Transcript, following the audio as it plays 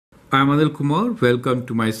I'm Anil Kumar. Welcome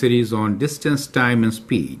to my series on distance, time and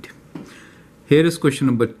speed. Here is question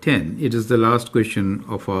number 10. It is the last question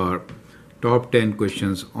of our top 10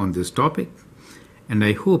 questions on this topic. And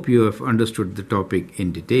I hope you have understood the topic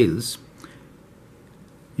in details.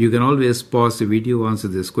 You can always pause the video, answer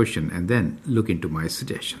this question, and then look into my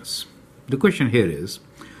suggestions. The question here is,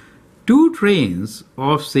 two trains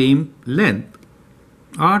of same length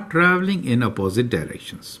are traveling in opposite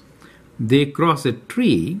directions. They cross a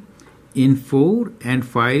tree in 4 and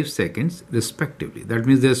 5 seconds respectively. That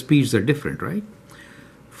means their speeds are different, right?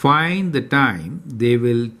 Find the time they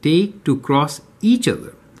will take to cross each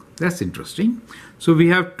other. That's interesting. So we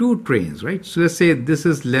have two trains, right? So let's say this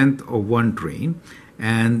is length of one train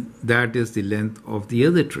and that is the length of the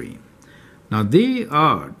other train. Now they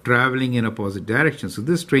are traveling in opposite directions. So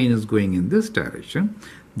this train is going in this direction.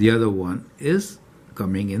 The other one is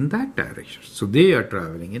coming in that direction. So they are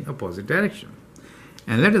traveling in opposite direction.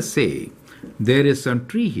 And let us say there is some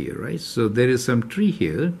tree here, right? So there is some tree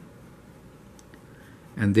here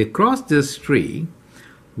and they cross this tree.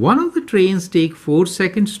 One of the trains takes 4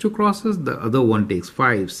 seconds to cross us, the other one takes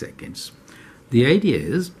 5 seconds. The idea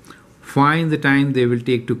is find the time they will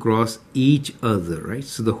take to cross each other, right?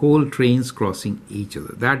 So the whole train's crossing each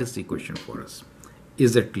other. That is the question for us.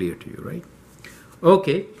 Is that clear to you, right?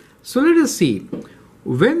 Okay, so let us see.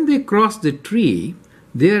 When they cross the tree,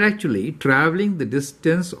 they are actually traveling the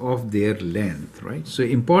distance of their length, right? So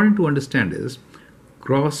important to understand is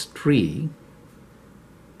cross tree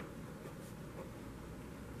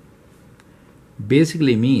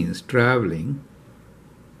basically means traveling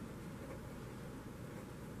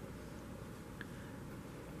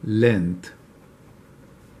length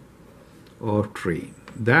of train.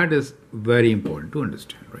 That is very important to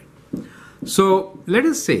understand, right? So let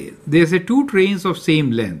us say there's a two trains of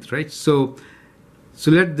same length, right? So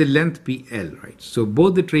let the length be L, right? So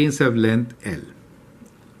both the trains have length L.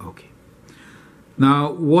 Okay.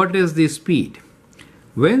 Now what is the speed?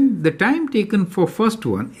 When the time taken for first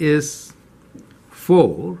one is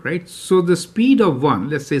 4, right? So the speed of one,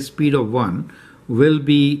 let's say speed of one will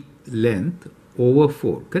be length over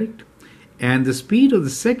 4, correct? And the speed of the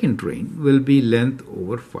second train will be length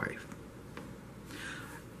over 5.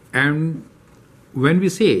 And when we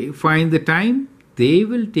say find the time they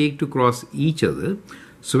will take to cross each other,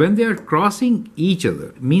 so when they are crossing each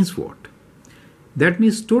other means what? That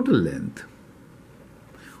means total length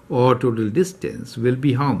or total distance will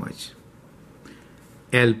be how much?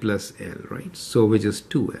 L plus L, right? So which is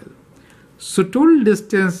 2L. So total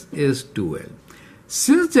distance is 2L.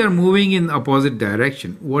 Since they are moving in opposite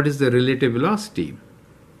direction, what is the relative velocity?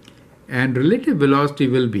 And relative velocity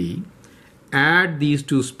will be add these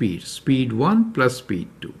two speeds, speed 1 plus speed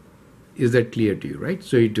 2. Is that clear to you, right?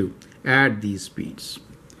 So you have to add these speeds.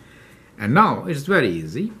 And now it's very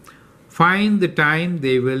easy. Find the time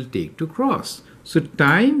they will take to cross. So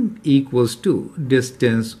time equals to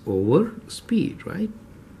distance over speed, right?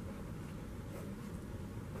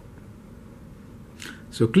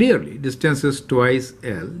 So clearly distance is twice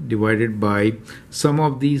L divided by sum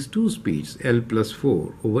of these two speeds, L plus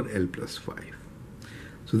 4 over L plus 5.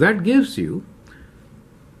 So that gives you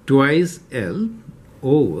twice L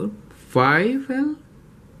over 5L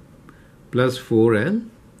plus 4L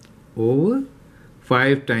over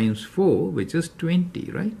 5 times 4, which is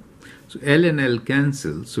 20, right? So L and L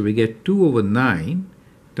cancel, so we get 2 over 9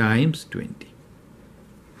 times 20.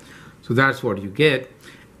 So that's what you get,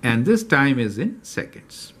 and this time is in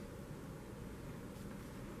seconds.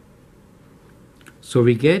 So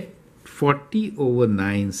we get 40 over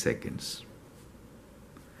 9 seconds.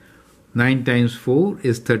 9 times 4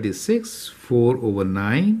 is 36, 4 over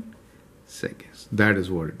 9 seconds. That is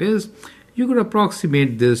what it is. You could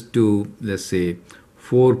approximate this to, let's say,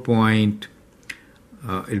 4 point,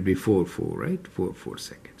 it'll be 4 right? 4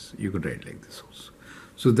 seconds. You could write like this also.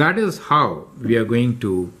 So that is how we are going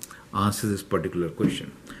to answer this particular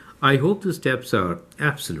question. I hope the steps are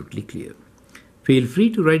absolutely clear. Feel free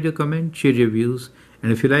to write your comment, share your views,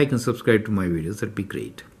 and if you like and subscribe to my videos, that'd be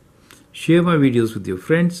great. Share my videos with your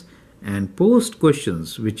friends and post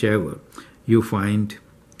questions whichever you find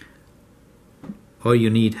or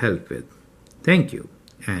you need help with. Thank you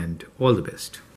and all the best.